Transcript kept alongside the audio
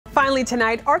Finally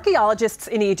tonight, archaeologists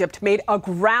in Egypt made a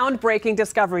groundbreaking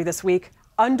discovery this week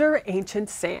under ancient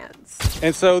sands.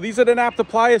 And so these are the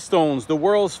Naphtaliya stones, the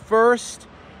world's first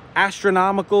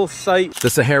astronomical site.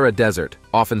 The Sahara Desert,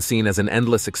 often seen as an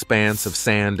endless expanse of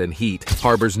sand and heat,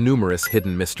 harbors numerous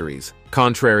hidden mysteries.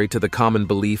 Contrary to the common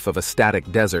belief of a static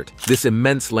desert, this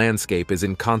immense landscape is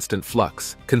in constant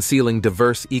flux, concealing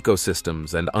diverse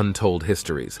ecosystems and untold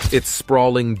histories. Its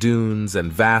sprawling dunes and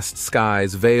vast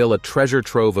skies veil a treasure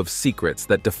trove of secrets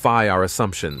that defy our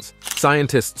assumptions.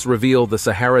 Scientists reveal the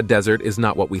Sahara Desert is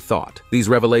not what we thought. These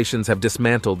revelations have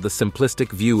dismantled the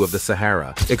simplistic view of the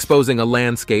Sahara, exposing a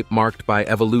landscape marked by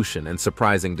evolution and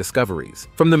surprising discoveries.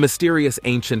 From the mysterious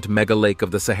ancient megalake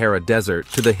of the Sahara Desert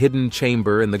to the hidden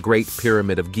chamber in the Great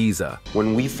Pyramid of Giza.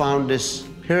 When we found this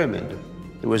pyramid,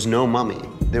 there was no mummy.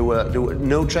 There were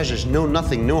no treasures, no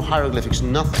nothing, no hieroglyphics,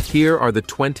 nothing. Here are the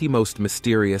 20 most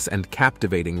mysterious and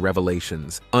captivating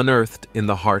revelations unearthed in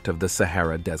the heart of the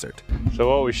Sahara Desert. So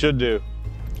what we should do,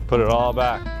 put it all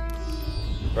back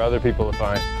for other people to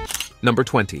find. Number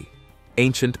 20.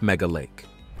 Ancient Megalake.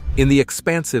 In the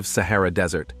expansive Sahara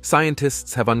Desert,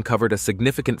 scientists have uncovered a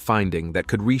significant finding that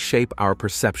could reshape our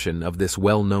perception of this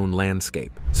well-known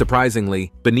landscape.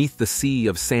 Surprisingly, beneath the sea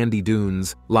of sandy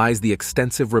dunes lies the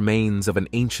extensive remains of an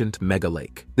ancient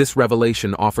megalake. This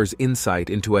revelation offers insight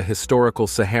into a historical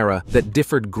Sahara that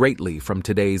differed greatly from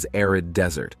today's arid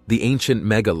desert. The ancient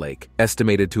megalake,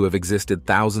 estimated to have existed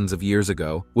thousands of years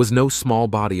ago, was no small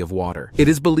body of water. It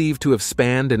is believed to have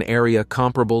spanned an area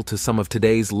comparable to some of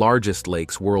today's largest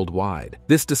lakes worldwide.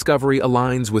 This discovery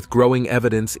aligns with growing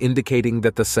evidence indicating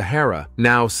that the Sahara,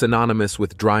 now synonymous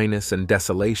with dryness and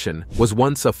desolation, was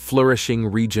once a flourishing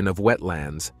region of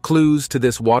wetlands. Clues to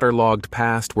this waterlogged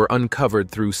past were uncovered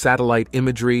through satellite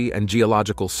imagery and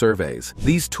geological surveys.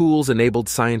 These tools enabled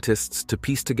scientists to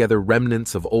piece together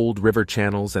remnants of old river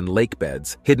channels and lake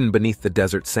beds hidden beneath the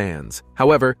desert sands.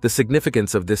 However, the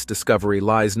significance of this discovery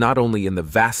lies not only in the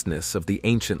vastness of the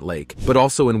ancient lake, but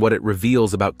also in what it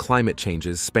reveals about climate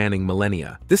changes spanning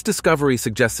millennia. This discovery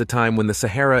suggests a time when the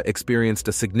Sahara experienced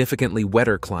a significantly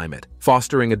wetter climate,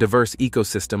 fostering a diverse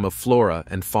ecosystem of flora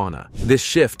and fauna. This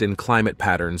shift in climate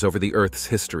patterns over the Earth's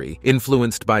history,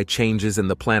 influenced by changes in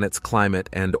the planet's climate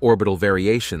and orbital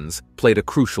variations, played a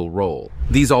crucial role.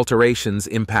 These alterations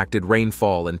impacted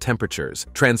rainfall and temperatures,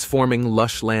 transforming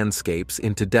lush landscapes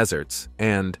into deserts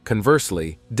and,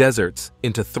 conversely, deserts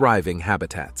into thriving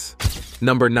habitats.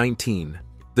 Number 19.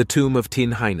 The Tomb of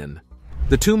Tin Hinan.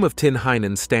 The tomb of Tin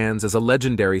Hinan stands as a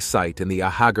legendary site in the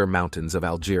Ahagar Mountains of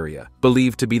Algeria,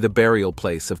 believed to be the burial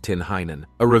place of Tin Hinan,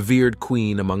 a revered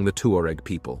queen among the Tuareg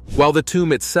people. While the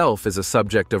tomb itself is a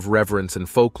subject of reverence and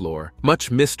folklore, much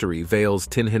mystery veils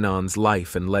Tin Hinan's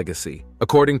life and legacy.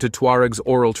 According to Tuareg's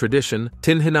oral tradition,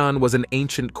 Tin Hinan was an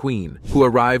ancient queen who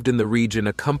arrived in the region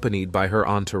accompanied by her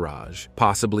entourage,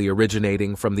 possibly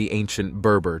originating from the ancient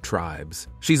Berber tribes.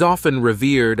 She's often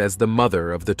revered as the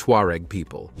mother of the Tuareg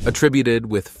people, attributed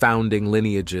with founding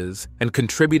lineages and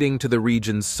contributing to the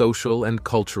region's social and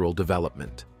cultural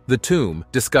development. The tomb,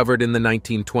 discovered in the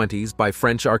 1920s by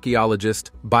French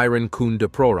archaeologist Byron Koen de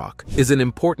Prorock, is an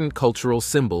important cultural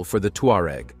symbol for the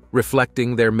Tuareg,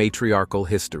 reflecting their matriarchal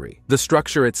history. The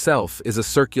structure itself is a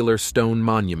circular stone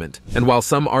monument, and while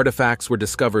some artifacts were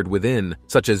discovered within,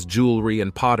 such as jewelry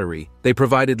and pottery, they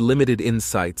provided limited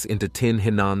insights into Tin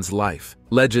Hinan's life.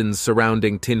 Legends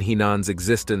surrounding Tin Hinan's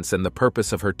existence and the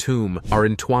purpose of her tomb are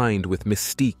entwined with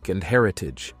mystique and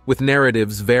heritage, with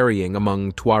narratives varying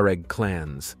among Tuareg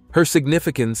clans. Her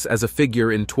significance as a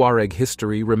figure in Tuareg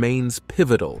history remains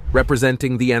pivotal,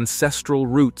 representing the ancestral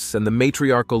roots and the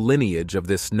matriarchal lineage of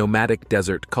this nomadic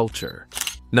desert culture.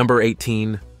 Number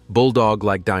 18.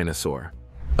 Bulldog-Like-Dinosaur.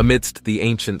 Amidst the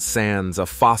ancient sands, a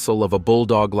fossil of a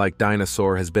bulldog-like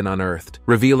dinosaur has been unearthed,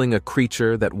 revealing a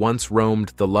creature that once roamed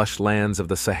the lush lands of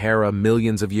the Sahara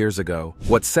millions of years ago.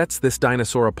 What sets this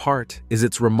dinosaur apart is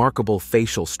its remarkable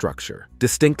facial structure,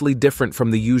 distinctly different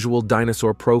from the usual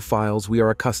dinosaur profiles we are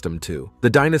accustomed to. The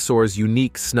dinosaur's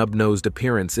unique snub-nosed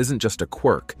appearance isn't just a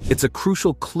quirk, it's a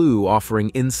crucial clue offering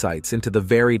insights into the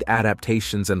varied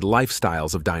adaptations and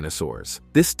lifestyles of dinosaurs.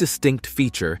 This distinct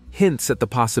feature hints at the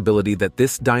possibility that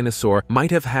this dinosaur might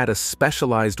have had a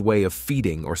specialized way of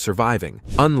feeding or surviving,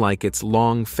 unlike its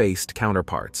long-faced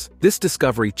counterparts. This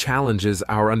discovery challenges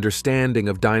our understanding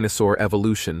of dinosaur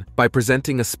evolution by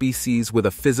presenting a species with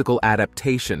a physical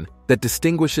adaptation that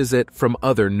distinguishes it from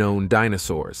other known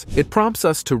dinosaurs. It prompts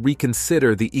us to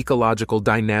reconsider the ecological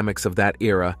dynamics of that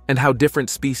era and how different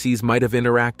species might have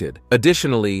interacted.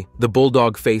 Additionally, the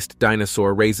bulldog-faced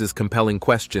dinosaur raises compelling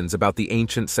questions about the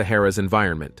ancient Sahara's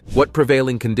environment. What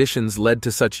prevailing conditions led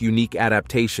to such unique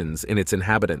adaptations in its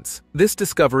inhabitants? This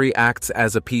discovery acts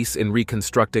as a piece in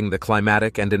reconstructing the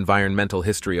climatic and environmental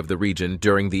history of the region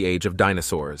during the age of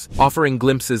dinosaurs, offering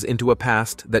glimpses into a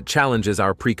past that challenges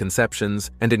our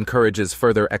preconceptions and encourages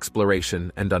further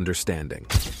exploration and understanding.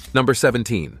 Number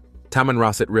 17.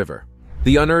 Tamanrasset River.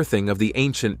 The unearthing of the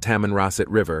ancient Tamanrasset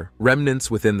River,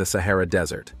 remnants within the Sahara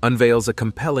Desert, unveils a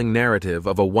compelling narrative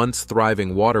of a once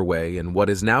thriving waterway in what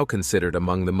is now considered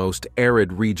among the most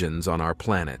arid regions on our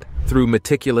planet. Through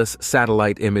meticulous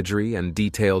satellite imagery and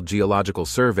detailed geological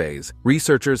surveys,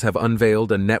 researchers have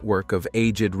unveiled a network of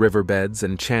aged riverbeds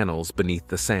and channels beneath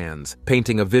the sands,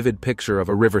 painting a vivid picture of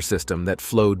a river system that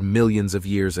flowed millions of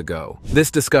years ago.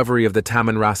 This discovery of the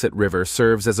Tamanrasset River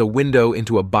serves as a window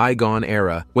into a bygone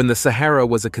era when the Sahara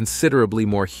was a considerably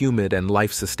more humid and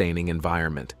life-sustaining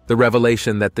environment. The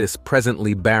revelation that this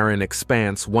presently barren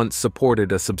expanse once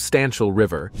supported a substantial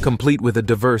river, complete with a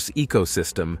diverse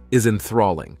ecosystem, is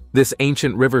enthralling. This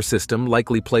ancient river system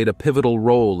likely played a pivotal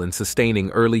role in sustaining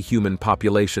early human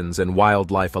populations and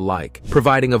wildlife alike,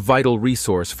 providing a vital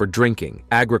resource for drinking,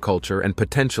 agriculture, and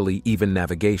potentially even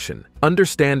navigation.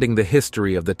 Understanding the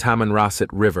history of the Tamanrasset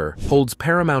River holds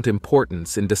paramount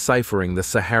importance in deciphering the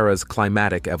Sahara's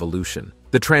climatic evolution.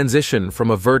 The transition from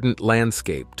a verdant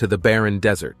landscape to the barren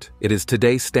desert, it is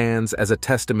today stands as a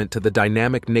testament to the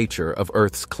dynamic nature of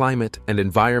Earth's climate and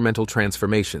environmental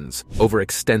transformations over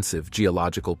extensive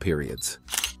geological periods.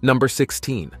 Number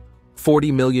 16.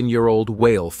 40-million-year-old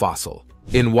whale fossil.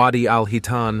 In Wadi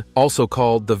al-Hitan, also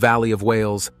called the Valley of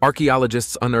Whales,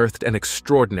 archaeologists unearthed an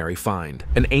extraordinary find,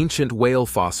 an ancient whale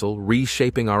fossil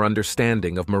reshaping our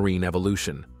understanding of marine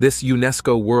evolution. This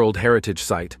UNESCO World Heritage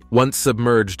Site, once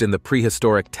submerged in the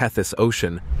prehistoric Tethys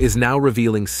Ocean, is now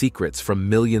revealing secrets from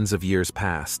millions of years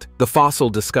past. The fossil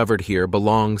discovered here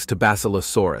belongs to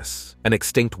Basilosaurus, an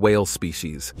extinct whale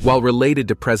species. While related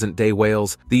to present-day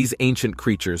whales, these ancient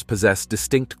creatures possess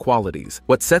distinct qualities.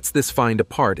 What sets this find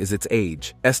apart is its age,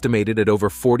 estimated at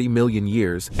over 40 million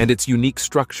years, and its unique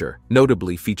structure,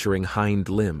 notably featuring hind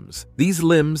limbs. These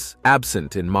limbs,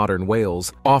 absent in modern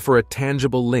whales, offer a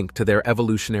tangible link to their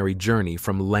evolutionary journey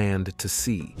from land to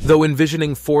sea. Though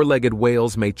envisioning four-legged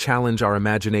whales may challenge our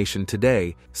imagination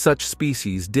today, such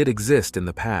species did exist in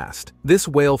the past. This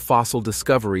whale fossil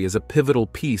discovery is a pivotal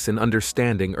piece in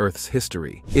understanding Earth's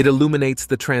history. It illuminates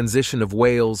the transition of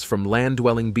whales from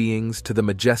land-dwelling beings to the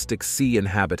majestic sea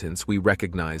inhabitants we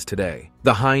recognize today.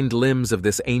 The hind limbs of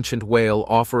this ancient whale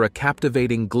offer a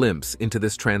captivating glimpse into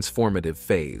this transformative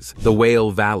phase. The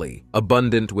Whale Valley,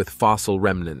 abundant with fossil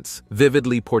remnants,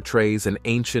 vividly portrays an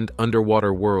ancient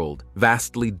underwater world,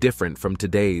 vastly different from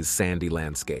today's sandy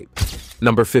landscape.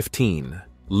 Number 15.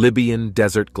 Libyan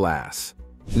Desert Glass.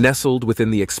 Nestled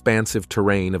within the expansive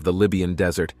terrain of the Libyan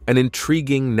desert, an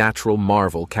intriguing natural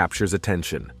marvel captures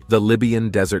attention. The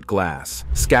Libyan desert glass.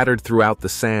 Scattered throughout the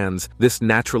sands, this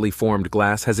naturally formed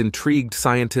glass has intrigued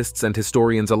scientists and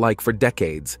historians alike for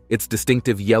decades. Its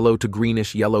distinctive yellow to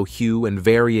greenish yellow hue and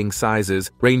varying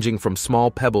sizes, ranging from small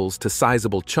pebbles to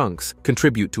sizable chunks,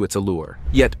 contribute to its allure.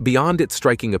 Yet, beyond its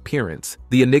striking appearance,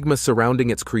 the enigma surrounding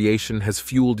its creation has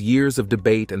fueled years of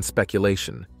debate and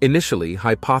speculation. Initially,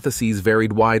 hypotheses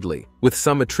varied widely, with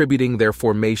some attributing their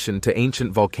formation to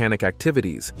ancient volcanic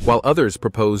activities, while others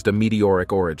proposed a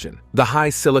meteoric origin. The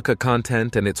high silica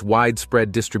content and its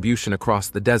widespread distribution across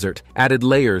the desert added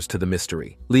layers to the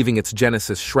mystery, leaving its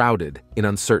genesis shrouded in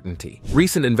uncertainty.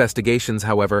 Recent investigations,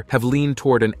 however, have leaned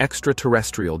toward an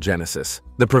extraterrestrial genesis.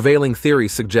 The prevailing theory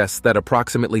suggests that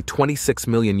approximately 26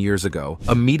 million years ago,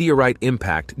 a meteorite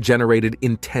impact generated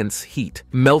intense heat,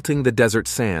 melting the desert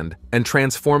sand and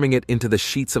transforming it into the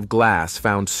sheets of glass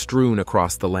found strewn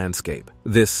across the landscape.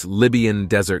 This Libyan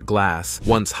desert glass,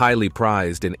 once highly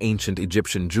prized in ancient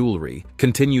Egyptian jewelry,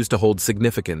 continues to hold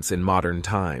significance in modern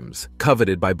times,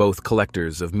 coveted by both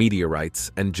collectors of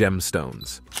meteorites and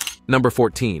gemstones. Number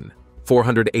 14.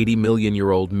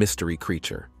 480-million-year-old mystery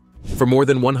creature. For more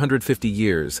than 150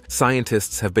 years,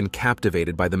 scientists have been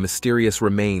captivated by the mysterious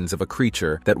remains of a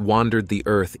creature that wandered the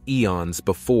Earth eons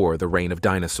before the reign of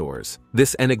dinosaurs.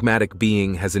 This enigmatic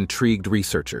being has intrigued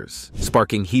researchers,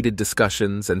 sparking heated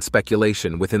discussions and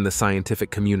speculation within the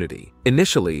scientific community.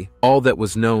 Initially, all that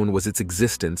was known was its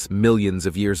existence millions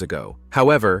of years ago.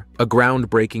 However, a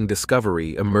groundbreaking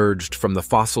discovery emerged from the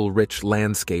fossil-rich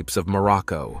landscapes of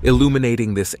Morocco,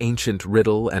 illuminating this ancient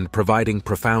riddle and providing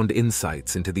profound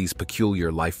insights into these these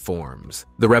peculiar life forms.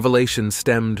 The revelation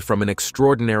stemmed from an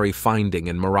extraordinary finding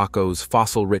in Morocco's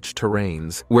fossil-rich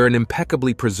terrains, where an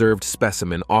impeccably preserved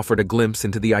specimen offered a glimpse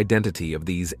into the identity of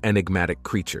these enigmatic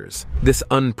creatures. This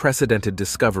unprecedented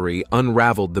discovery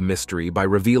unraveled the mystery by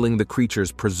revealing the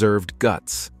creature's preserved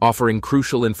guts, offering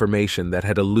crucial information that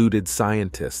had eluded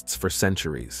scientists for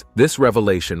centuries. This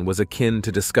revelation was akin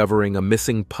to discovering a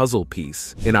missing puzzle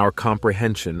piece in our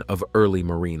comprehension of early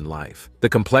marine life. The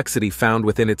complexity found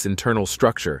within its internal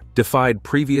structure defied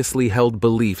previously held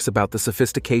beliefs about the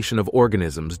sophistication of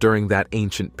organisms during that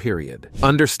ancient period.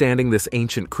 Understanding this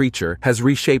ancient creature has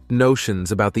reshaped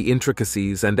notions about the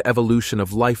intricacies and evolution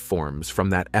of life forms from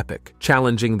that epoch,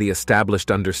 challenging the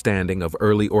established understanding of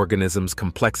early organisms'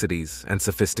 complexities and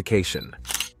sophistication.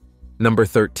 Number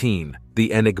 13.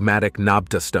 The enigmatic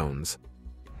Nabta stones.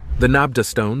 The Nabta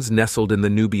stones, nestled in the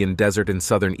Nubian desert in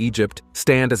southern Egypt,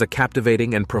 stand as a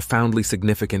captivating and profoundly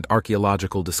significant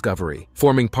archaeological discovery.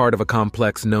 Forming part of a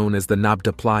complex known as the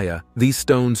Nabta Playa, these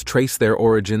stones trace their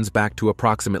origins back to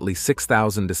approximately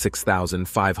 6,000 to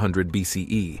 6,500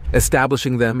 BCE,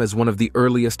 establishing them as one of the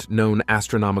earliest known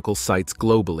astronomical sites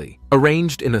globally.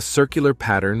 Arranged in a circular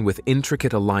pattern with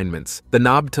intricate alignments, the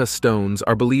Nabta stones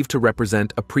are believed to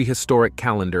represent a prehistoric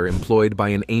calendar employed by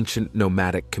an ancient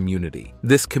nomadic community.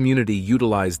 This community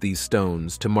utilized these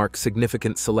stones to mark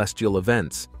significant celestial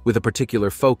events, with a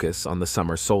particular focus on the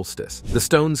summer solstice. The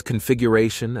stones'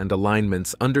 configuration and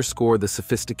alignments underscore the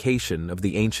sophistication of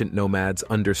the ancient nomads'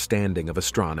 understanding of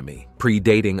astronomy,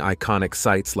 predating iconic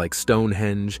sites like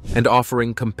Stonehenge and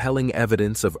offering compelling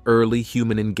evidence of early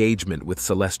human engagement with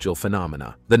celestial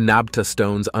phenomena. The Nabta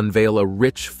stones unveil a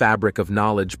rich fabric of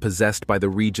knowledge possessed by the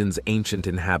region's ancient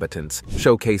inhabitants,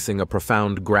 showcasing a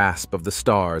profound grasp of the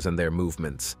stars and their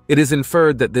movements. It is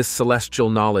inferred that this celestial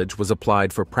knowledge was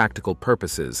applied for practical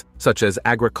purposes, such as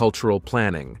agricultural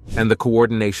planning and the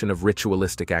coordination of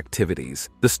ritualistic activities.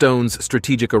 The stone's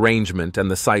strategic arrangement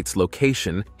and the site's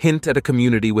location hint at a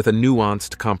community with a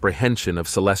nuanced comprehension of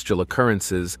celestial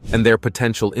occurrences and their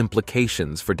potential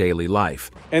implications for daily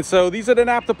life. And so these are the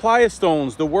Nabta Playa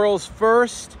stones, the world's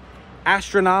first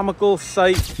astronomical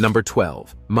site. Number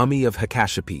 12. Mummy of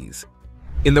Hecashepes.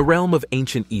 In the realm of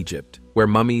ancient Egypt, where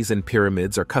mummies and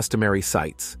pyramids are customary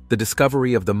sites, the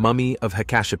discovery of the mummy of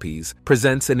Hecashepes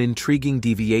presents an intriguing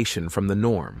deviation from the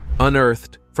norm.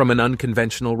 Unearthed from an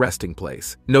unconventional resting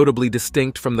place, notably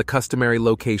distinct from the customary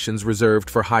locations reserved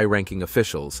for high-ranking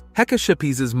officials,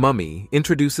 Hecashepes' mummy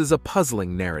introduces a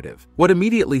puzzling narrative. What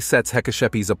immediately sets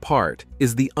Hecashepes apart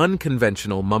is the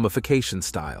unconventional mummification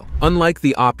style. Unlike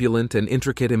the opulent and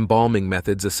intricate embalming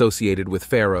methods associated with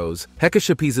pharaohs,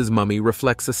 Hecashepes' mummy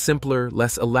reflects a simpler,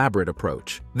 less elaborate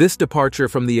approach. This departure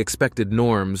from the expected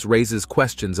norms raises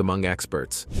questions among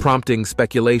experts, prompting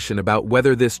speculation about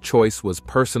whether this choice was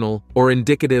personal or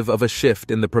indicative of a shift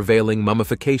in the prevailing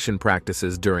mummification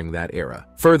practices during that era.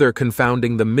 Further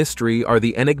confounding the mystery are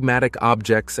the enigmatic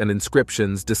objects and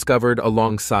inscriptions discovered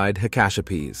alongside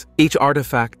Hecashepes. Each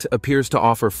artifact appears to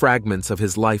offer fragments of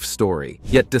his life story,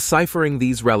 yet deciphering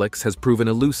these relics has proven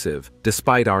elusive,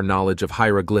 despite our knowledge of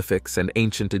hieroglyphics and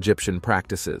ancient Egyptian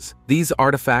practices. These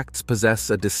artifacts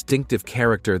possess a distinctive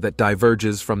character that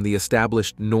diverges from the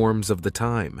established norms of the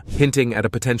time, hinting at a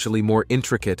potentially more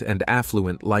intricate and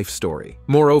affluent life story.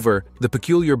 Moreover, the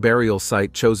peculiar burial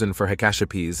site chosen for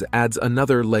Hecashepes adds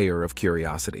another layer of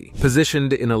curiosity.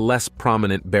 Positioned in a less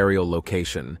prominent burial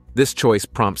location, this choice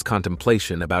prompts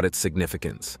contemplation about its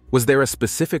significance. Was there a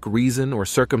specific reason or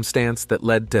circumstance that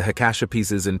led to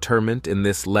Hecashepes' interment in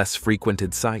this less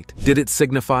frequented site? Did it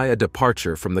signify a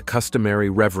departure from the customary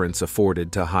reverence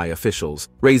afforded to high officials,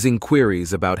 raising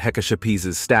queries about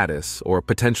Hecashepes' status or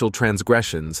potential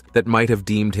transgressions that might have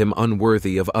deemed him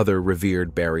unworthy of other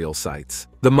revered burial sites?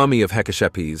 The mummy of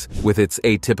Hecashepes, with its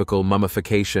atypical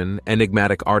mummification,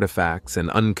 enigmatic artifacts, and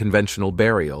unconventional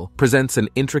burial, presents an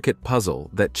intricate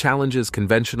puzzle that challenges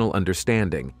conventional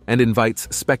understanding and invites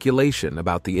speculation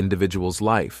about the individual's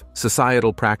life,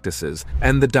 societal practices,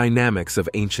 and the dynamics of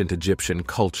ancient Egyptian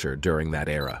culture during that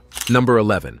era. Number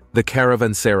 11. The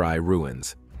Caravanserai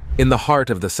Ruins. In the heart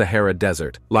of the Sahara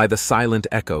Desert lie the silent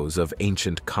echoes of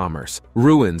ancient commerce,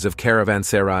 ruins of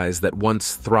caravanserais that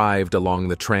once thrived along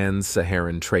the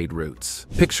trans-Saharan trade routes.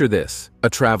 Picture this: A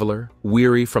traveler,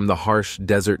 weary from the harsh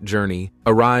desert journey,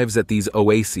 arrives at these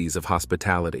oases of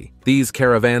hospitality. These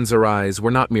caravanserais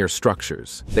were not mere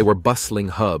structures. They were bustling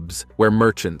hubs where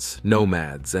merchants,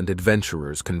 nomads, and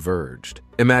adventurers converged.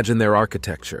 Imagine their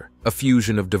architecture, a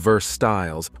fusion of diverse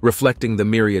styles, reflecting the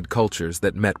myriad cultures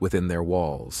that met within their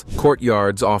walls.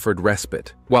 Courtyards offered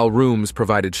respite, while rooms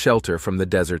provided shelter from the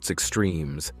desert's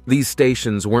extremes. These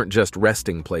stations weren't just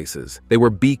resting places. They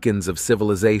were beacons of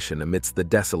civilization amidst the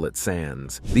desolate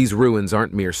sands. These ruins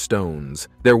aren't mere stones.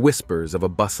 They're whispers of a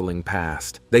bustling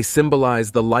past. They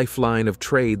symbolize the lifeline of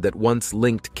trade that once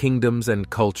linked kingdoms and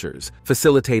cultures,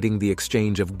 facilitating the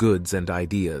exchange of goods and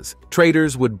ideas.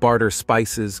 Traders would barter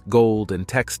spices, gold, and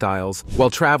textiles, while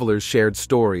travelers shared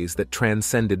stories that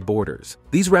transcended borders.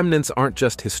 These remnants aren't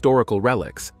just historical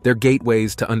relics. They're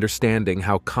gateways to understanding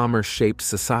how commerce shaped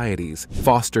societies,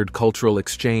 fostered cultural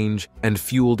exchange, and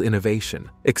fueled innovation.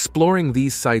 Exploring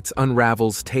these sites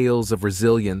unravels tales of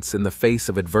resilience in the face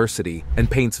of adversity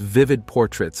and paints vivid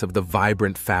portraits of the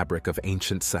vibrant fabric of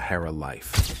ancient Sahara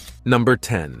life. Number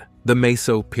 10. The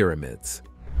Meso Pyramids.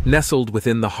 Nestled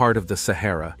within the heart of the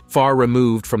Sahara, far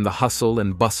removed from the hustle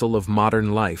and bustle of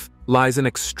modern life, lies an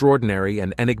extraordinary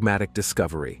and enigmatic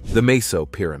discovery: the Meso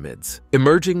Pyramids.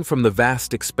 Emerging from the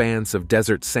vast expanse of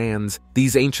desert sands,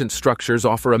 these ancient structures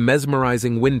offer a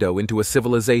mesmerizing window into a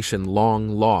civilization long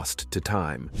lost to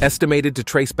time. Estimated to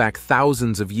trace back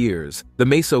thousands of years, the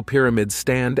Meso Pyramids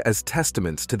stand as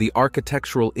testaments to the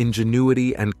architectural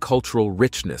ingenuity and cultural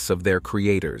richness of their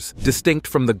creators. Distinct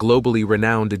from the globally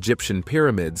renowned Egyptian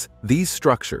pyramids, these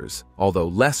structures, although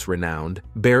less renowned,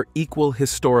 bear equal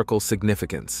historical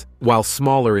significance. While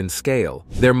smaller in scale,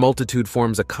 their multitude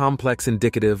forms a complex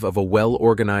indicative of a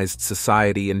well-organized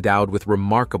society endowed with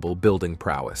remarkable building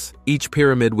prowess. Each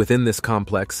pyramid within this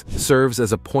complex serves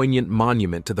as a poignant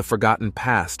monument to the forgotten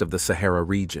past of the Sahara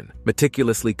region,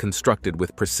 meticulously constructed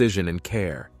with precision and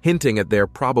care, hinting at their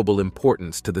probable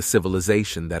importance to the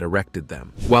civilization that erected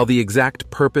them. While the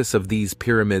exact purpose of these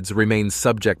pyramids remains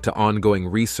subject to ongoing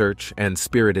research and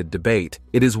spirited debate,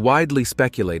 it is widely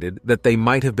speculated that they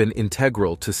might have been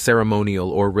integral to ceremonial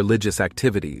or religious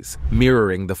activities,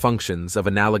 mirroring the functions of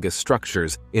analogous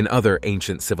structures in other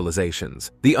ancient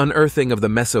civilizations. The unearthing of the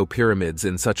Meso Pyramids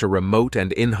in such a remote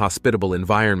and inhospitable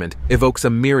environment evokes a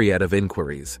myriad of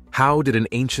inquiries. How did an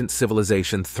ancient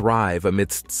civilization thrive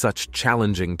amidst such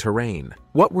challenging terrain?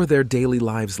 What were their daily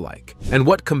lives like? And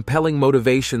what compelling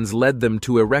motivations led them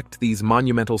to erect these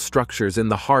monumental structures in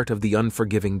the heart of the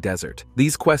unforgiving desert?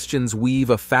 These questions weave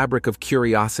a fabric of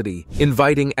curiosity,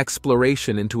 inviting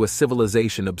exploration into a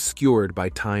civilization obscured by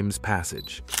time's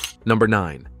passage. Number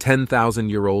 9.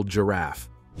 10,000-year-old giraffe.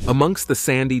 Amongst the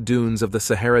sandy dunes of the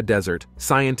Sahara Desert,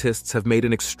 scientists have made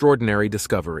an extraordinary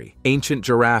discovery: ancient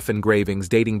giraffe engravings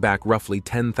dating back roughly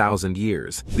 10,000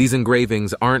 years. These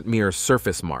engravings aren't mere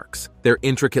surface marks. They're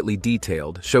intricately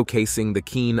detailed, showcasing the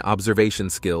keen observation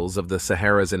skills of the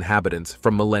Sahara's inhabitants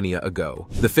from millennia ago.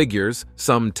 The figures,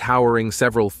 some towering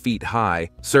several feet high,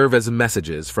 serve as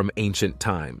messages from ancient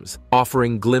times,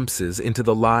 offering glimpses into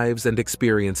the lives and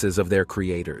experiences of their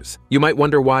creators. You might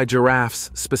wonder why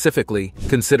giraffes, specifically,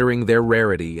 considering their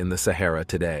rarity in the Sahara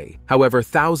today. However,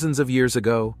 thousands of years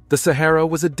ago, the Sahara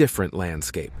was a different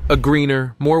landscape, a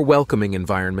greener, more welcoming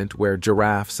environment where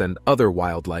giraffes and other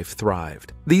wildlife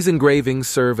thrived. These engravings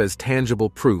serve as tangible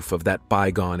proof of that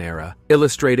bygone era,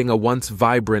 illustrating a once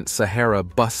vibrant Sahara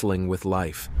bustling with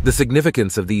life. The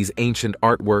significance of these ancient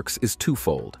artworks is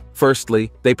twofold.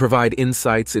 Firstly, they provide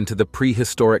insights into the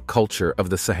prehistoric culture of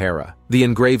the Sahara. The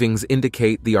engravings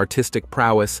indicate the artistic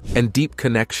prowess and deep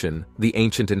connection the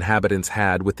ancient inhabitants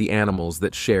had with the animals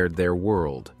that shared their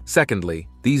world. Secondly,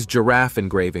 these giraffe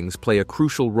engravings play a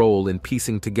crucial role in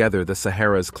piecing together the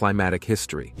Sahara's climatic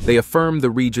history. They affirm the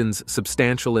region's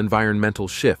substantial environmental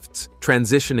shifts,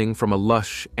 transitioning from a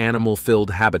lush, animal-filled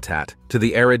habitat to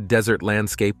the arid desert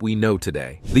landscape we know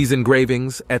today. These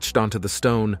engravings, etched onto the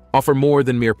stone, offer more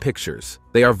than mere pictures.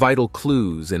 They are vital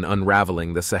clues in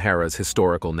unraveling the Sahara's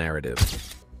historical narrative.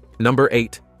 Number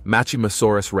 8.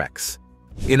 Machimosaurus rex.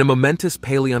 In a momentous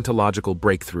paleontological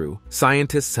breakthrough,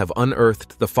 scientists have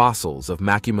unearthed the fossils of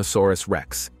Machimosaurus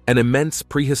rex, an immense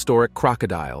prehistoric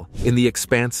crocodile in the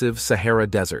expansive Sahara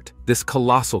Desert. This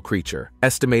colossal creature,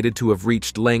 estimated to have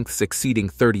reached lengths exceeding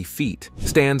 30 feet,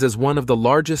 stands as one of the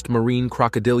largest marine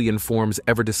crocodilian forms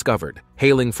ever discovered,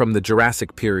 hailing from the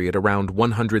Jurassic period around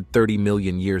 130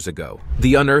 million years ago.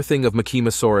 The unearthing of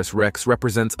Machimosaurus rex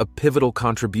represents a pivotal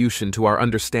contribution to our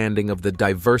understanding of the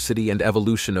diversity and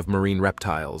evolution of marine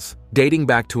reptiles. Dating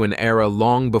back to an era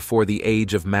long before the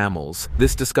age of mammals,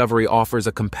 this discovery offers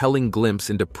a compelling glimpse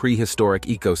into prehistoric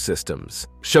ecosystems,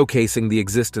 showcasing the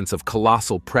existence of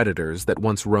colossal predators that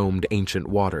once roamed ancient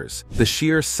waters. The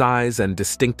sheer size and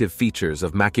distinctive features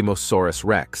of Machimosaurus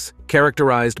rex,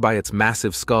 characterized by its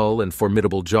massive skull and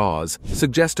formidable jaws,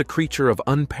 suggest a creature of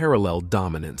unparalleled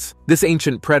dominance. This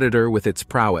ancient predator, with its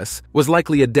prowess, was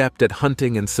likely adept at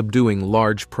hunting and subduing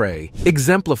large prey,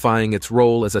 exemplifying its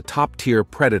role as a top-tier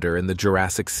predator in the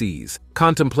Jurassic seas.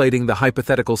 Contemplating the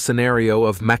hypothetical scenario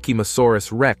of Machimosaurus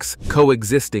rex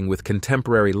coexisting with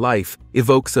contemporary life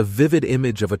evokes a vivid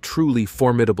image of a truly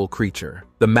formidable creature.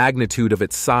 The magnitude of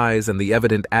its size and the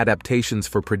evident adaptations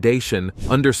for predation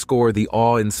underscore the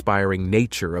awe-inspiring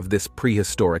nature of this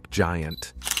prehistoric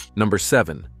giant. Number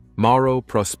 7. Mauro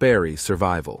Prosperi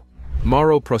survival.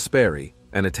 Mauro Prosperi,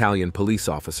 an Italian police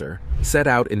officer, set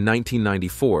out in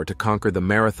 1994 to conquer the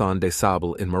Marathon des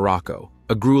Sables in Morocco,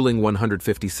 a grueling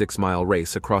 156-mile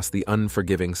race across the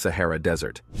unforgiving Sahara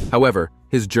Desert. However,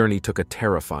 his journey took a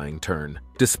terrifying turn.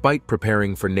 Despite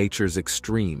preparing for nature's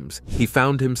extremes, he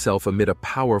found himself amid a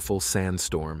powerful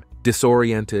sandstorm,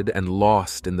 disoriented and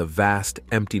lost in the vast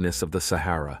emptiness of the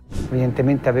Sahara.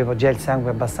 Evidentemente avevo già il sangue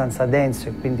abbastanza denso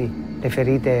e quindi le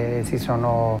ferite si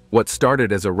sono... What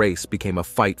started as a race became a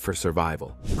fight for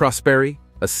survival. Prosperi,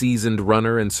 a seasoned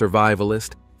runner and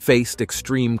survivalist, faced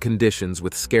extreme conditions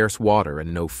with scarce water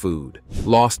and no food.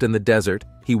 Lost in the desert,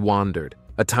 he wandered,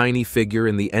 a tiny figure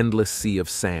in the endless sea of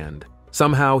sand.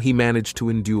 Somehow he managed to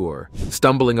endure,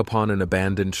 stumbling upon an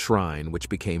abandoned shrine which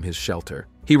became his shelter.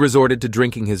 He resorted to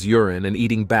drinking his urine and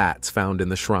eating bats found in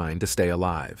the shrine to stay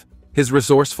alive. His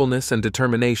resourcefulness and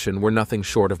determination were nothing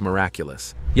short of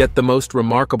miraculous. Yet the most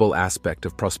remarkable aspect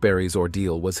of Prosperi's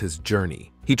ordeal was his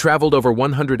journey. He traveled over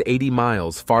 180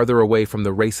 miles farther away from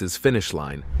the race's finish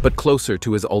line, but closer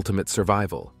to his ultimate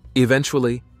survival.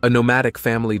 Eventually, a nomadic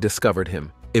family discovered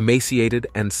him, emaciated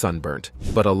and sunburnt,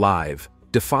 but alive,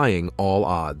 defying all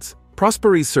odds.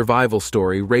 Prosperi's survival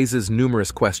story raises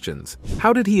numerous questions.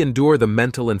 How did he endure the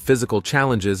mental and physical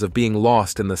challenges of being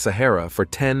lost in the Sahara for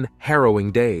 10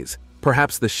 harrowing days?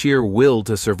 Perhaps the sheer will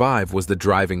to survive was the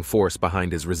driving force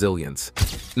behind his resilience.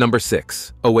 Number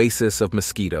 6. Oasis of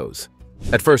mosquitoes.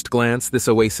 At first glance, this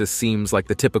oasis seems like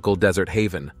the typical desert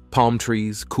haven. Palm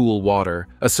trees, cool water,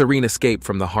 a serene escape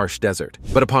from the harsh desert.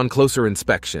 But upon closer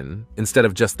inspection, instead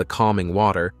of just the calming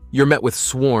water, you're met with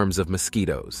swarms of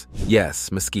mosquitoes.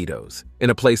 Yes, mosquitoes, in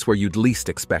a place where you'd least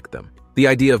expect them. The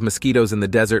idea of mosquitoes in the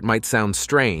desert might sound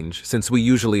strange, since we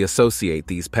usually associate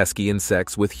these pesky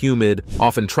insects with humid,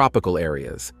 often tropical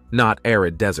areas, not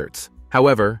arid deserts.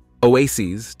 However,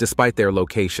 oases, despite their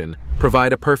location,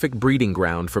 provide a perfect breeding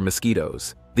ground for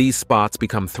mosquitoes. These spots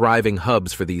become thriving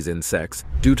hubs for these insects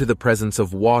due to the presence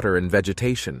of water and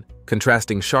vegetation,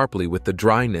 contrasting sharply with the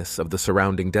dryness of the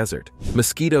surrounding desert.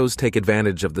 Mosquitoes take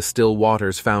advantage of the still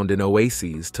waters found in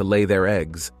oases to lay their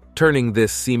eggs, turning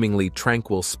this seemingly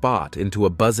tranquil spot into a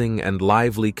buzzing and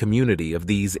lively community of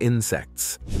these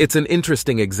insects. It's an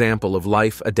interesting example of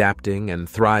life adapting and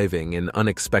thriving in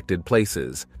unexpected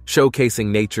places, showcasing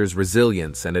nature's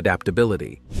resilience and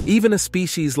adaptability. Even a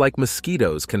species like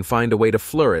mosquitoes can find a way to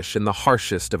flourish in the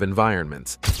harshest of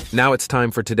environments. Now it's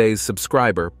time for today's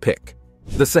subscriber pick.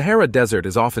 The Sahara Desert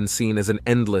is often seen as an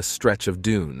endless stretch of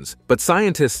dunes, but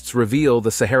scientists reveal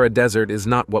the Sahara Desert is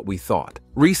not what we thought.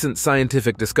 Recent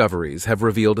scientific discoveries have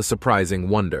revealed a surprising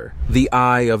wonder: the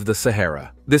Eye of the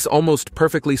Sahara. This almost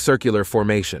perfectly circular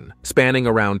formation, spanning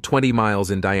around 20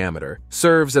 miles in diameter,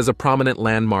 serves as a prominent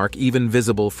landmark even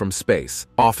visible from space,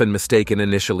 often mistaken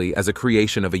initially as a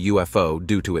creation of a UFO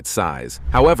due to its size.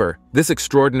 However, this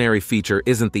extraordinary feature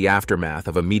isn't the aftermath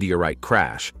of a meteorite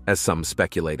crash, as some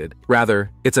speculated.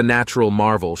 Rather, it's a natural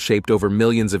marvel shaped over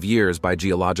millions of years by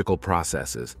geological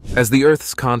processes. As the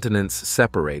Earth's continents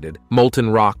separated, molten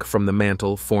rock from the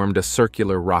mantle formed a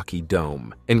circular rocky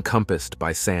dome, encompassed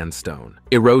by sandstone.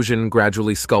 Erosion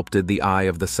gradually sculpted the Eye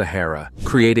of the Sahara,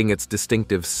 creating its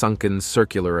distinctive sunken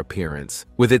circular appearance,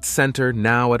 with its center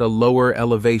now at a lower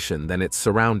elevation than its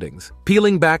surroundings.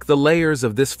 Peeling back the layers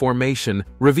of this formation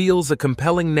reveals a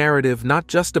compelling narrative not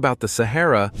just about the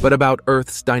Sahara, but about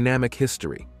Earth's dynamic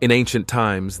history. In ancient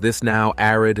times, this now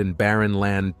arid and barren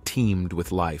land teemed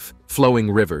with life,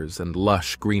 flowing rivers and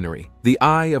lush greenery. The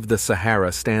Eye of the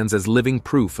Sahara stands as living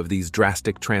proof of these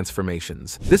drastic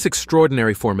transformations. This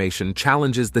extraordinary formation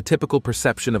challenges the typical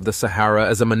perception of the Sahara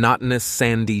as a monotonous,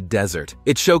 sandy desert.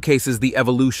 It showcases the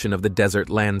evolution of the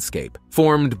desert landscape,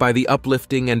 formed by the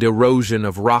uplifting and erosion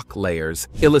of rock layers,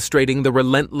 illustrating the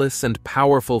relentless and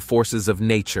powerful forces of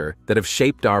nature that have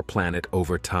shaped our planet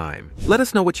over time. Let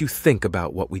us know what you think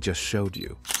about what we just showed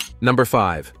you. Number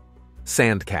 5.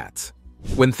 Sand cats.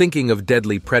 When thinking of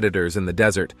deadly predators in the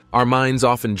desert, our minds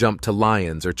often jump to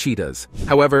lions or cheetahs.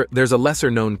 However, there's a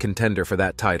lesser-known contender for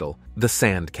that title, the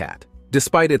sand cat.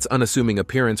 Despite its unassuming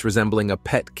appearance resembling a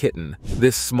pet kitten,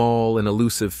 this small and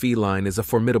elusive feline is a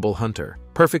formidable hunter,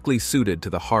 perfectly suited to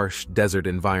the harsh desert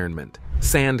environment.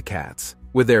 Sand cats,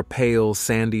 with their pale,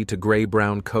 sandy to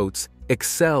gray-brown coats,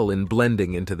 excel in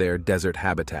blending into their desert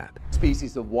habitat.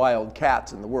 Species of wild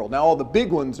cats in the world. Now, all the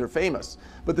big ones are famous,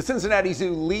 but the Cincinnati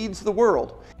Zoo leads the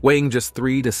world. Weighing just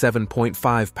 3 to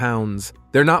 7.5 pounds,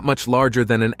 they're not much larger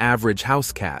than an average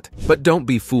house cat. But don't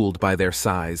be fooled by their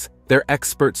size. They're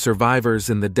expert survivors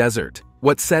in the desert.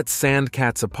 What sets sand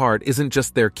cats apart isn't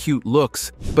just their cute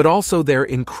looks, but also their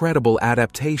incredible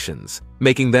adaptations,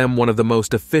 making them one of the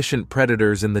most efficient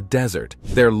predators in the desert.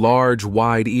 Their large,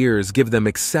 wide ears give them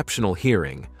exceptional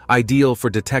hearing, ideal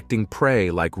for detecting prey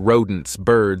like rodents,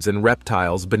 birds, and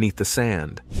reptiles beneath the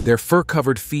sand. Their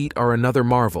fur-covered feet are another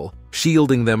marvel,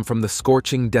 shielding them from the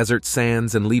scorching desert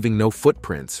sands and leaving no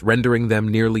footprints, rendering them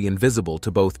nearly invisible to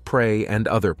both prey and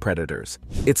other predators.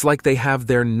 It's like they have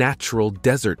their natural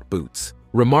desert boots.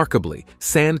 Remarkably,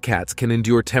 sand cats can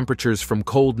endure temperatures from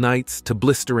cold nights to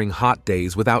blistering hot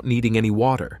days without needing any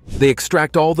water. They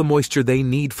extract all the moisture they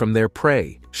need from their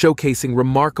prey, showcasing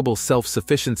remarkable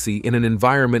self-sufficiency in an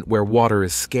environment where water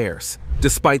is scarce.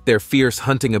 Despite their fierce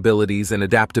hunting abilities and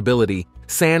adaptability,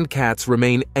 sand cats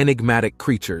remain enigmatic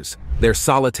creatures. They're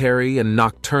solitary and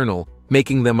nocturnal,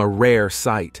 making them a rare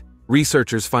sight.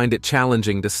 Researchers find it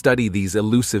challenging to study these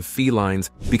elusive felines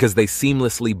because they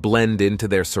seamlessly blend into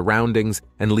their surroundings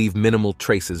and leave minimal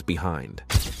traces behind.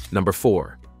 Number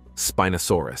 4.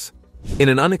 Spinosaurus. In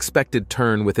an unexpected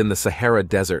turn within the Sahara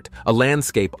Desert, a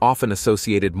landscape often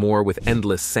associated more with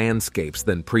endless sandscapes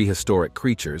than prehistoric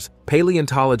creatures,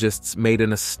 paleontologists made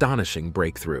an astonishing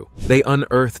breakthrough. They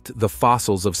unearthed the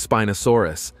fossils of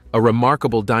Spinosaurus, a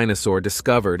remarkable dinosaur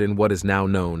discovered in what is now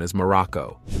known as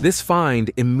Morocco. This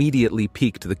find immediately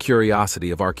piqued the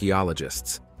curiosity of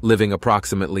archaeologists. Living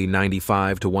approximately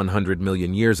 95 to 100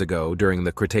 million years ago during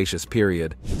the Cretaceous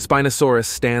period, Spinosaurus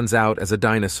stands out as a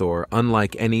dinosaur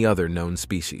unlike any other known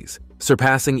species.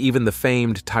 Surpassing even the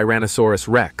famed Tyrannosaurus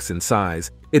rex in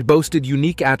size, it boasted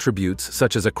unique attributes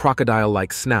such as a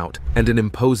crocodile-like snout and an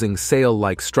imposing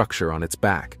sail-like structure on its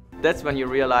back. That's when you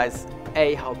realize,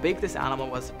 A, how big this animal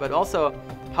was, but also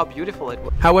how beautiful it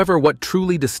was. However, what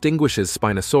truly distinguishes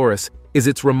Spinosaurus is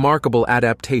its remarkable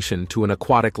adaptation to an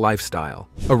aquatic lifestyle,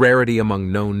 a rarity among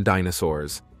known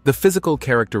dinosaurs. The physical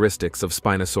characteristics of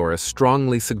Spinosaurus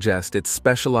strongly suggest its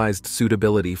specialized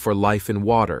suitability for life in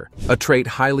water, a trait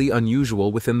highly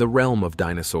unusual within the realm of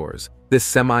dinosaurs. This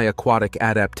semi-aquatic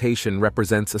adaptation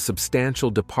represents a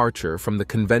substantial departure from the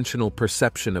conventional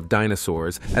perception of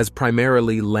dinosaurs as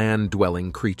primarily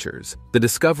land-dwelling creatures. The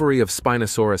discovery of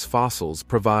Spinosaurus fossils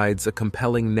provides a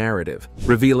compelling narrative,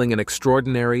 revealing an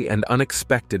extraordinary and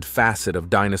unexpected facet of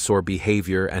dinosaur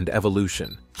behavior and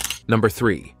evolution. Number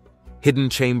 3.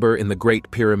 Hidden chamber in the Great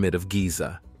Pyramid of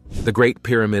Giza. The Great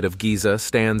Pyramid of Giza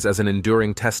stands as an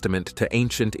enduring testament to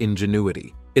ancient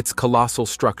ingenuity, its colossal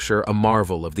structure a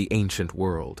marvel of the ancient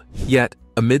world. Yet,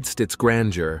 amidst its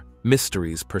grandeur,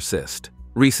 mysteries persist.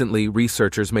 Recently,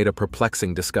 researchers made a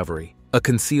perplexing discovery: a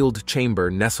concealed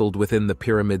chamber nestled within the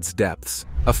pyramid's depths,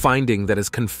 a finding that has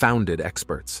confounded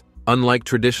experts. Unlike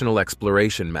traditional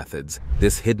exploration methods,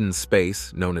 this hidden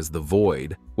space, known as the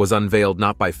void, was unveiled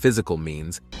not by physical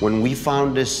means. When we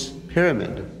found this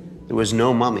pyramid, there was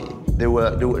no mummy. There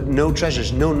were no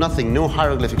treasures, no nothing, no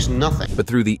hieroglyphics, nothing. But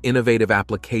through the innovative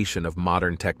application of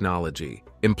modern technology,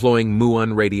 employing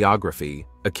muon radiography,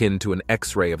 akin to an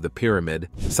X-ray of the pyramid,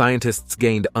 scientists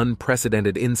gained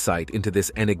unprecedented insight into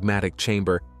this enigmatic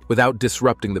chamber without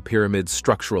disrupting the pyramid's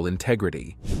structural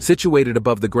integrity. Situated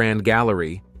above the Grand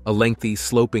Gallery, a lengthy,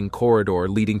 sloping corridor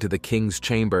leading to the king's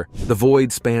chamber, the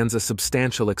void spans a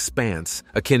substantial expanse,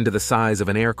 akin to the size of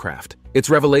an aircraft. Its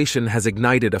revelation has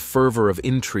ignited a fervor of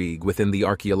intrigue within the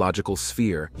archaeological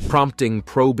sphere, prompting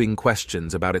probing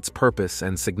questions about its purpose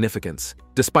and significance.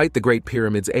 Despite the Great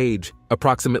Pyramid's age,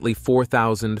 approximately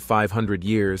 4,500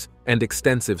 years, and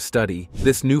extensive study,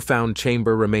 this newfound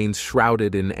chamber remains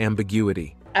shrouded in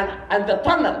ambiguity. And the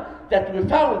tunnel that we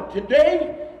found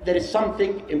today, there is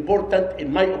something important,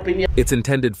 in my opinion. Its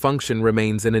intended function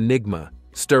remains an enigma,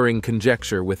 stirring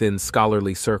conjecture within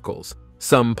scholarly circles.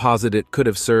 Some posit it could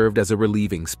have served as a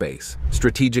relieving space,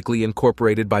 strategically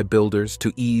incorporated by builders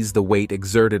to ease the weight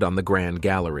exerted on the Grand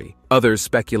Gallery. Others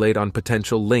speculate on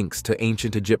potential links to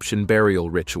ancient Egyptian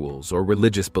burial rituals or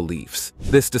religious beliefs.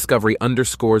 This discovery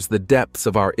underscores the depths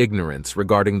of our ignorance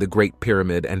regarding the Great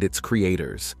Pyramid and its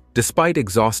creators. Despite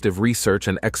exhaustive research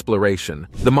and exploration,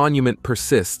 the monument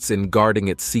persists in guarding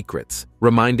its secrets,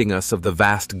 reminding us of the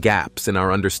vast gaps in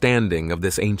our understanding of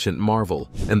this ancient marvel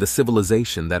and the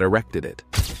civilization that erected it.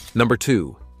 Number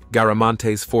 2.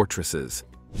 Garamantes Fortresses.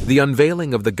 The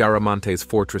unveiling of the Garamantes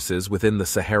fortresses within the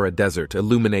Sahara Desert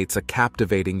illuminates a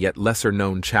captivating yet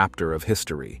lesser-known chapter of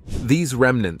history. These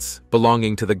remnants,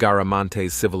 belonging to the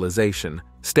Garamantes civilization,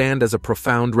 stand as a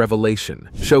profound revelation,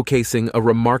 showcasing a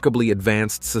remarkably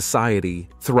advanced society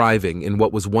thriving in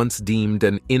what was once deemed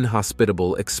an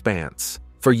inhospitable expanse.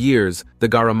 For years, the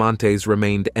Garamantes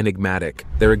remained enigmatic,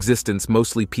 their existence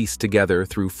mostly pieced together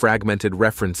through fragmented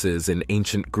references in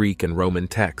ancient Greek and Roman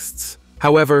texts.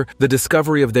 However, the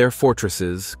discovery of their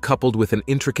fortresses, coupled with an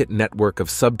intricate network of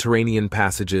subterranean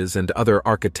passages and other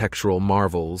architectural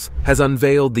marvels, has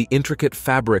unveiled the intricate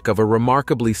fabric of a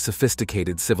remarkably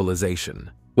sophisticated civilization.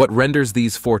 What renders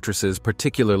these fortresses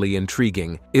particularly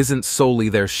intriguing isn't solely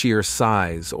their sheer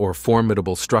size or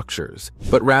formidable structures,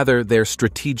 but rather their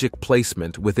strategic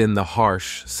placement within the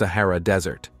harsh Sahara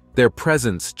Desert. Their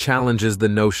presence challenges the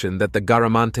notion that the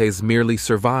Garamantes merely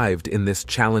survived in this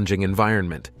challenging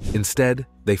environment. Instead,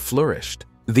 they flourished.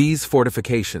 These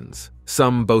fortifications,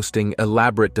 some boasting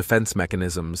elaborate defense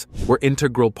mechanisms, were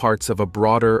integral parts of a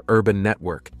broader urban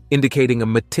network, indicating a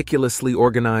meticulously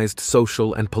organized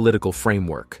social and political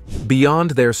framework.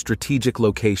 Beyond their strategic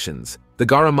locations, the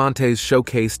Garamantes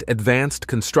showcased advanced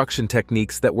construction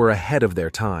techniques that were ahead of their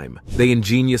time. They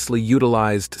ingeniously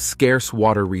utilized scarce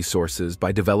water resources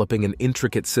by developing an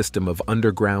intricate system of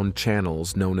underground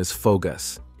channels known as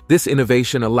fogas. This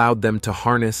innovation allowed them to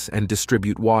harness and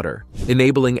distribute water,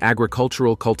 enabling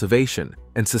agricultural cultivation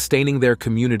and sustaining their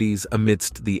communities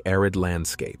amidst the arid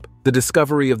landscape. The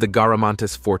discovery of the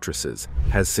Garamantes fortresses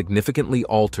has significantly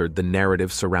altered the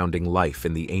narrative surrounding life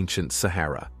in the ancient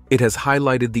Sahara. It has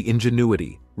highlighted the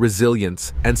ingenuity,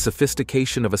 resilience, and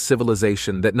sophistication of a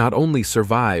civilization that not only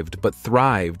survived but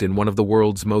thrived in one of the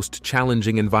world's most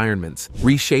challenging environments,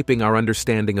 reshaping our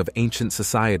understanding of ancient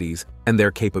societies and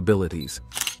their capabilities.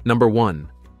 Number 1.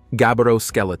 Gabbro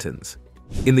skeletons.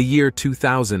 In the year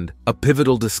 2000, a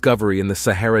pivotal discovery in the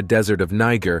Sahara Desert of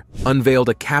Niger unveiled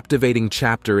a captivating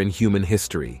chapter in human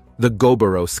history: the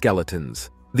Gabbro skeletons.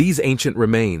 These ancient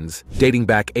remains, dating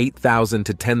back 8,000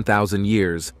 to 10,000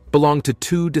 years, belong to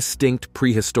two distinct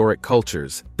prehistoric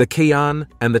cultures, the Kayan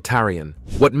and the Tarian.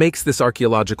 What makes this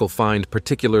archaeological find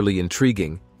particularly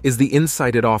intriguing is the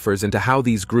insight it offers into how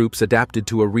these groups adapted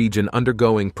to a region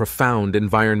undergoing profound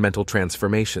environmental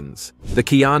transformations. The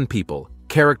Kayan people,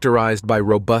 characterized by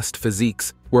robust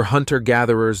physiques, were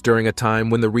hunter-gatherers during a time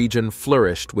when the region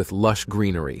flourished with lush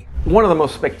greenery. One of the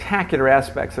most spectacular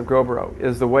aspects of Gabbro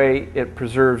is the way it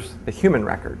preserves the human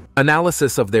record.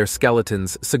 Analysis of their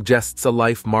skeletons suggests a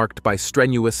life marked by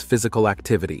strenuous physical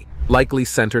activity, likely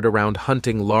centered around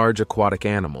hunting large aquatic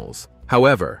animals.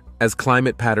 However, as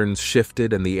climate patterns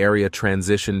shifted and the area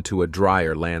transitioned to a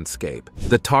drier landscape,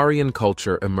 the Tarian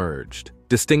culture emerged.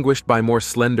 Distinguished by more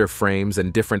slender frames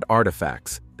and different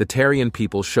artifacts, the Tarian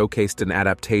people showcased an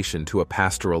adaptation to a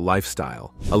pastoral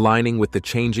lifestyle, aligning with the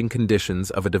changing conditions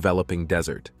of a developing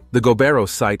desert. The Gabbro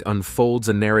site unfolds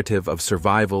a narrative of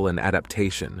survival and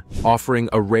adaptation, offering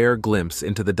a rare glimpse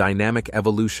into the dynamic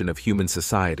evolution of human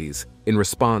societies in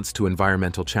response to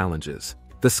environmental challenges.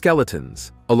 The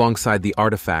skeletons, alongside the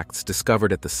artifacts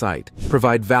discovered at the site,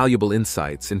 provide valuable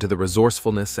insights into the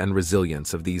resourcefulness and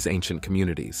resilience of these ancient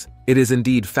communities. It is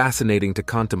indeed fascinating to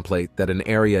contemplate that an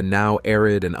area now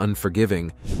arid and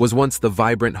unforgiving was once the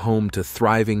vibrant home to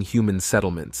thriving human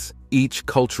settlements, each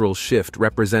cultural shift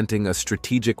representing a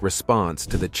strategic response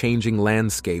to the changing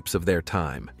landscapes of their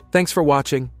time. Thanks for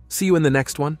watching. See you in the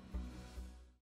next one.